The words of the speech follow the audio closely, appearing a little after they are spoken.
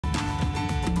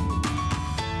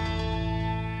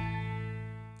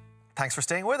Thanks for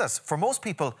staying with us. For most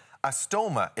people, a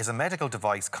stoma is a medical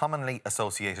device commonly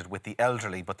associated with the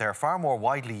elderly, but they're far more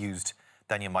widely used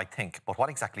than you might think. But what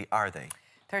exactly are they?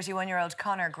 31-year-old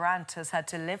Conor Grant has had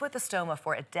to live with a stoma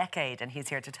for a decade, and he's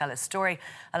here to tell his story,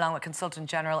 along with Consultant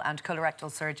General and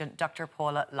Colorectal Surgeon Dr.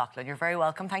 Paula Loughlin. You're very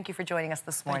welcome. Thank you for joining us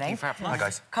this morning. Thank you for having us. Hi,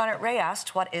 guys. Conor, Ray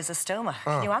asked, what is a stoma?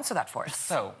 Can you answer that for us?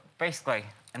 So, basically,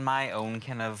 in my own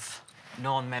kind of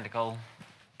non-medical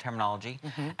terminology,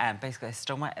 basically a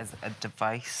stoma is a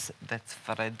device that's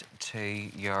fitted to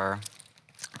your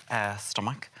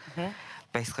stomach,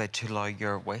 basically to allow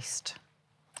your waste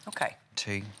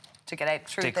to get out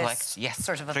through this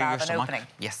sort of a valve and opening.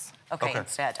 Yes. Okay,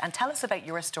 instead. And tell us about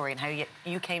your story and how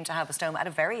you came to have a stoma at a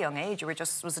very young age. You were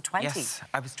was it 20? Yes,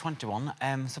 I was 21.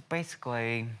 So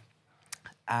basically,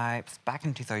 it was back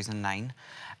in 2009.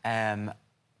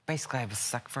 Basically, I was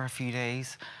sick for a few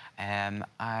days.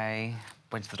 I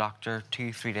went to the doctor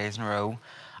 2-3 days in a row.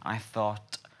 And I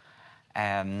thought, he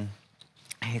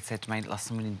had said to me,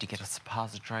 listen, we need to get a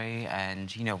suppository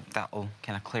and, you know, that'll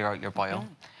kind of clear out your bile.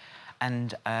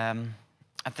 And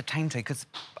at the time, too, because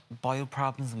bowel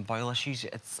problems and bowel issues,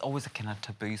 it's always a kind of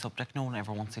taboo subject. No one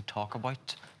ever wants to talk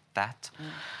about that.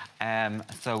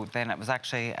 So then it was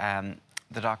actually,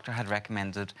 the doctor had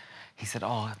recommended, he said,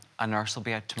 oh, a nurse will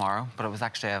be out tomorrow. But it was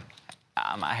actually a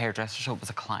hairdresser, so it was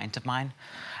a client of mine.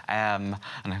 And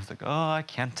I was like, oh, I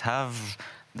can't have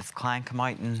this client come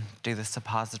out and do the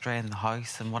suppository in the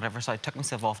house and whatever. So I took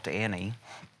myself off to A&E.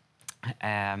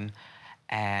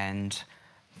 And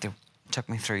they took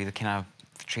me through the kind of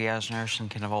triage nurse and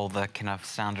kind of all the kind of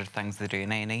standard things they do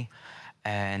in A&E.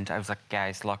 And I was like,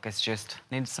 guys, look, it's just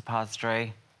need a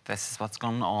suppository. This is what's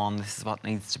going on. This is what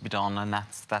needs to be done, and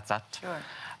that's it. Sure.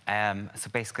 So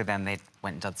basically, then they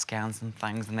went and did scans and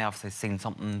things, and they obviously seen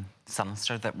something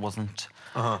sinister that wasn't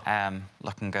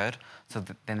looking good. So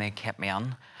then they kept me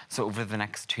on. So over the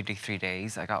next 2 to 3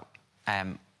 days, I got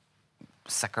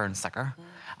sicker and sicker.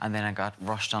 And then I got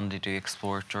rushed on to do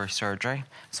exploratory surgery.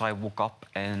 So I woke up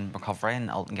in recovery in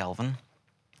Alton Galvin.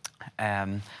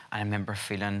 And I remember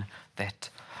feeling that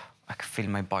I could feel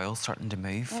my bowels starting to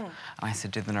move. And I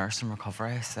said to the nurse in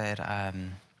recovery, I said,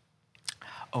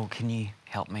 oh, can you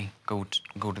help me go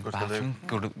to the bathroom,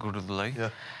 go to the loo? Yeah.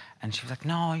 And she was like,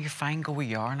 no, you're fine, go where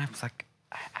you are. And I was like,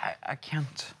 I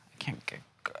can't get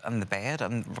in the bed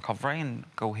and recovery and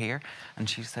go here. And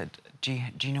she said, do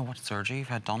you know what surgery you've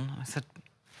had done? I said,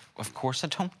 of course I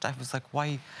don't. I was like,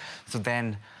 why? So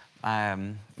then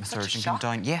my surgeon came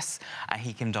down. Yes,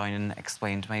 he came down and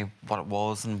explained to me what it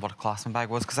was and what a colostomy bag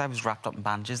was, because I was wrapped up in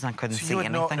bandages and I couldn't see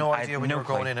anything. You had no idea when you were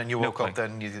going in and you woke up,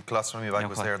 then the colostomy bag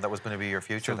was there and that was going to be your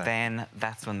future. So then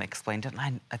that's when they explained it.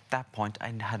 And at that point,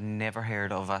 I had never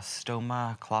heard of a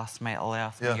stoma, colostomy,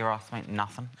 ileostomy, urostomy,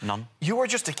 nothing, none. You were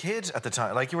just a kid at the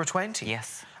time, like you were 20.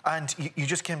 Yes. And you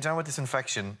just came down with this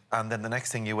infection, and then the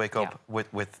next thing you wake up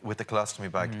with the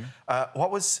colostomy bag.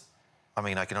 What was... I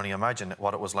mean, I can only imagine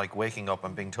what it was like waking up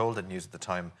and being told the news at the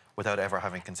time without ever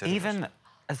having considered it. Even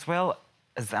as well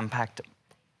as the impact,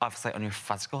 obviously, on your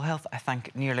physical health, I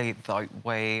think nearly the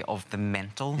outweigh of the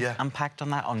mental impact on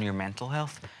that, on your mental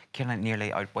health, can it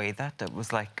nearly outweigh that? It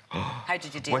was like... How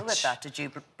did you deal with that? Did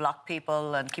you block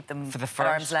people and keep them for the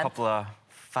first couple of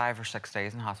 5 or 6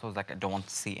 days in the hospital, I was like, I don't want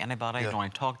to see anybody, I don't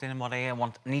want to talk to anybody,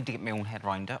 I need to get my own head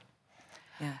around it.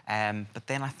 But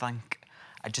then I think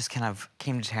I just kind of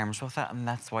came to terms with it, and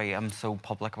that's why I'm so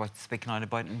public about speaking out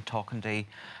about it and talking to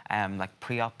like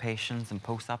pre-op patients and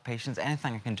post-op patients,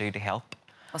 anything I can do to help.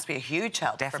 Must be a huge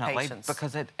help for patients.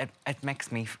 Because it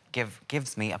makes me,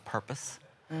 gives me a purpose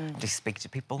to speak to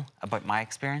people about my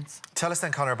experience. Tell us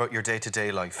then, Conor, about your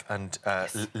day-to-day life and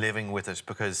living with it,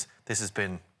 because this has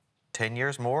been 10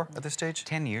 years more at this stage?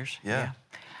 10 years, yeah.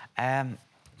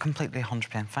 Completely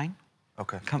 100% fine.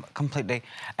 Okay. Completely.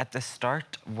 At the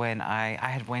start, when I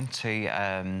had went to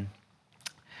an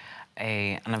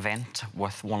event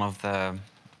with one of the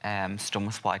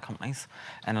stoma supply companies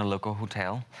in a local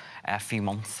hotel a few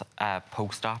months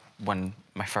post-op, when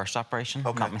my first operation,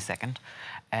 not my second.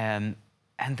 And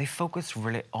they focus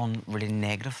really on really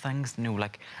negative things, you know,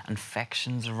 like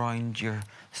infections around your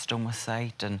stoma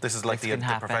site, and this is like the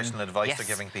professional advice they're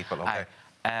giving people. Okay.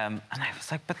 And I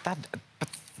was like, but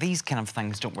these kind of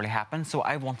things don't really happen. So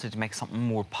I wanted to make something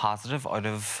more positive out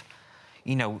of,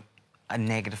 you know, a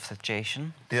negative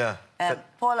situation. Yeah.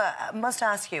 Paula, I must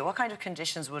ask you, what kind of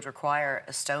conditions would require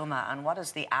a stoma, and what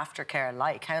is the aftercare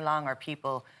like? How long are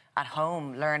people at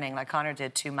home learning, like Conor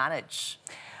did, to manage?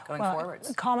 going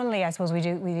forwards? Commonly, I suppose, we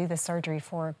do this surgery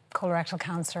for colorectal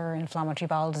cancer, inflammatory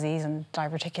bowel disease and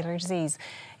diverticular disease,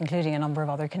 including a number of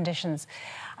other conditions.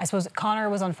 I suppose Conor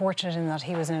was unfortunate in that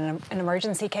he was in an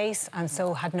emergency case and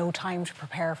so had no time to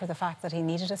prepare for the fact that he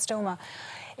needed a stoma.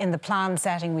 In the planned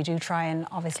setting, we do try and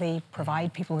obviously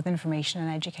provide people with information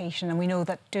and education, and we know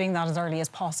that doing that as early as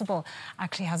possible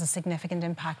actually has a significant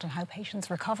impact on how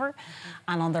patients recover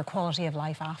and on their quality of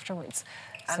life afterwards.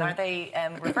 And are they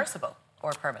reversible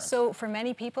or permanent? So for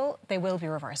many people, they will be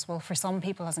reversible. For some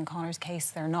people, as in Conor's case,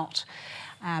 they're not.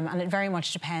 And it very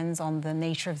much depends on the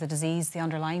nature of the disease, the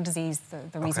underlying disease,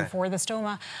 the reason for the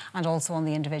stoma, and also on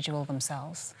the individual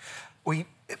themselves.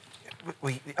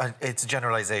 It's a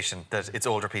generalisation that it's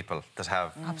older people that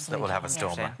will have a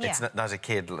stoma. Yeah. It's not a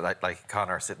kid like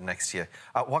Conor sitting next to you.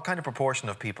 What kind of proportion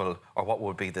of people, or what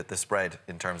would be the spread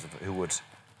in terms of who would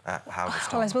have a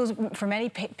stoma? Well, I suppose for many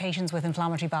patients with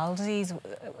inflammatory bowel disease,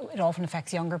 it often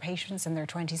affects younger patients in their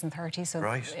 20s and 30s.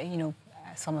 So, you know,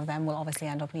 some of them will obviously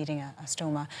end up needing a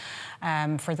stoma.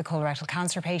 For the colorectal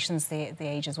cancer patients, the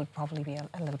ages would probably be a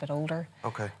little bit older.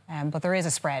 OK. But there is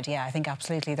a spread, yeah, I think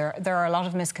absolutely. There are a lot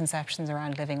of misconceptions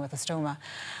around living with a stoma.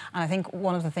 And I think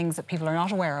one of the things that people are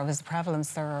not aware of is the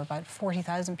prevalence. There are about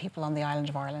 40,000 people on the island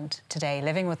of Ireland today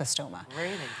living with a stoma.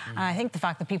 Really? And I think the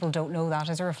fact that people don't know that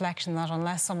is a reflection that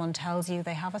unless someone tells you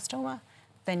they have a stoma,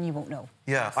 then you won't know.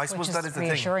 Yeah, I suppose that is the thing.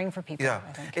 Reassuring for people, yeah.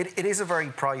 I think. It is a very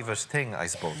private thing, I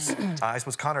suppose. I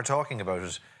suppose Conor talking about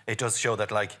it, it does show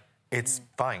that, like, it's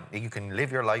fine. You can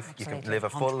live your life, you can live a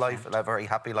full 100%. life, a very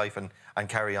happy life, and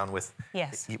carry on with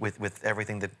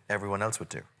everything that everyone else would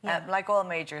do. Yeah. Like all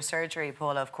major surgery,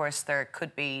 Paula, of course, there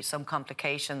could be some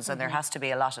complications and there has to be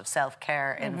a lot of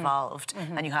self-care involved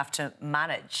and you have to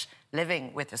manage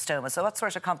living with a stoma. So what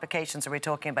sort of complications are we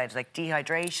talking about? Like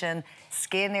dehydration,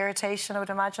 skin irritation, I would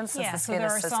imagine, since the skin so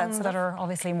there are is so some sensitive? that are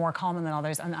obviously more common than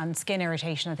others, and skin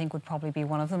irritation, I think, would probably be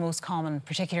one of the most common,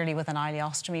 particularly with an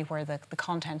ileostomy, where the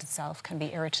content itself can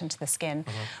be irritant to the skin.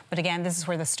 But again, this is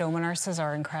where the stoma nurses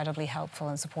are incredibly helpful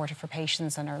and supportive for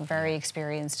patients and are very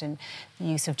experienced in the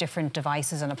use of different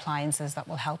devices and appliances that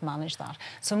will help manage that.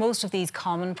 So most of these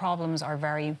common problems are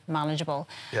very manageable.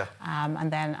 Yeah.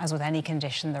 And then, as with any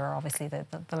condition, there are obviously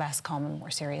the less common,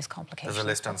 more serious complications. There's a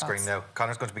list on screen now.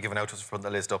 Conor's going to be giving out to us from the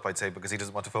list up, I'd say, because he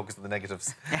doesn't want to focus on the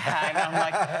negatives. I'm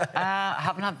like,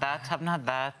 haven't had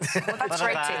that. Well, that's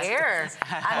great to hear.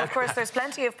 And of course, there's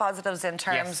plenty of positives in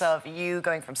terms of you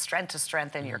going from strength to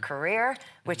strength in your career,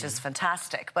 which is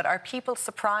fantastic. But are people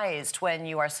surprised when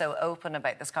you are so open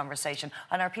about this conversation?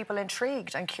 And are people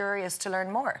intrigued and curious to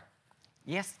learn more?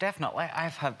 Yes, definitely.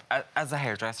 I've had, as a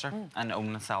hairdresser and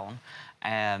own a salon,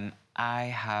 I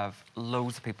have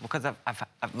loads of people, because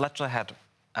I've literally had,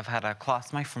 I've had a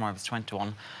colostomy from when I was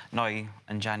 21. Now,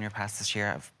 in January past this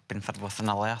year, I've been fitted with an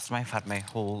ileostomy. I've had my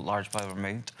whole large bowel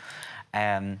removed.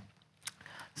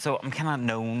 So I'm kind of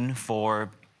known for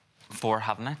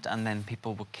having it, and then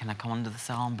people would kind of come into the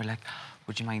salon and be like,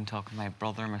 would you mind talking to my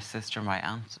brother, my sister, my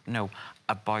aunt? No,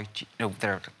 about, you know,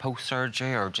 their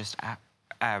post-surgery or just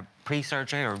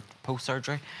pre-surgery or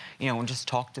post-surgery, you know, and just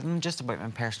talk to them just about my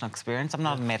personal experience. I'm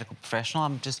not a medical professional,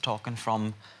 I'm just talking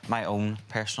from my own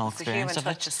personal experience. The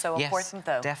human touch is so important,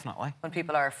 though. Definitely. When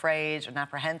people are afraid and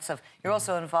apprehensive. You're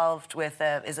also involved with,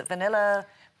 is it Vanilla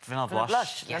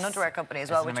Blush, yes. An underwear company as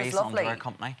well, It's an which is amazing lovely. underwear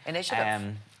company.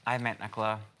 Initiative. I met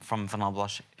Nicola from Vanilla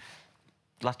Blush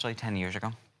literally 10 years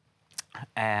ago.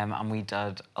 And we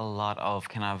did a lot of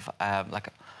kind of like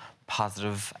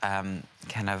positive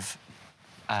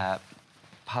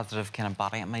positive kind of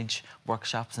body image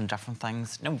workshops and different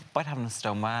things, you know, about having a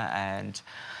stoma and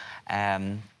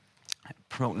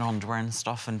promoting underwear and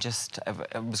stuff, and just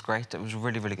it was great. It was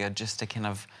really, really good just to kind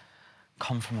of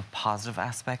come from a positive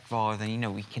aspect rather than, you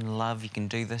know, you can love, you can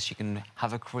do this, you can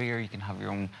have a career, you can have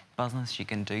your own business, you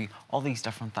can do all these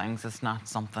different things. It's not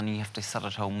something you have to sit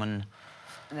at home and,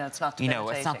 no, it's not you know,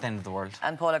 it's not the end of the world.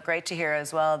 And Paula, great to hear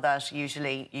as well that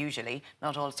usually,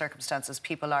 not all circumstances,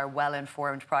 people are well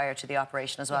informed prior to the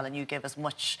operation as well, and you give as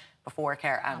much before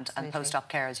care and post-op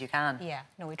care as you can. Yeah,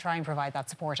 no, we try and provide that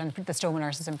support, and the stoma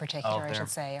nurses in particular, I should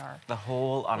say, are... The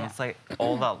whole, honestly,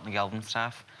 all the Gelvin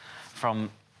staff,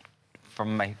 from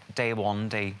my day one,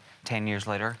 day 10 years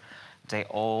later,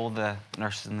 all the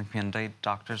nurses in the community,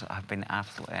 doctors, have been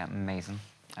absolutely amazing.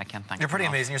 I can't thank you. You're pretty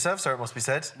amazing yourself, sir, it must be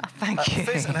said. Thank you.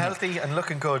 Fit and healthy and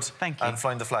looking good. Thank you. And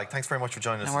flying the flag. Thanks very much for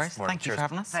joining us No worries. this morning. Thank you for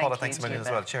having us. Paula, thanks a million as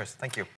well. Cheers. Thank you.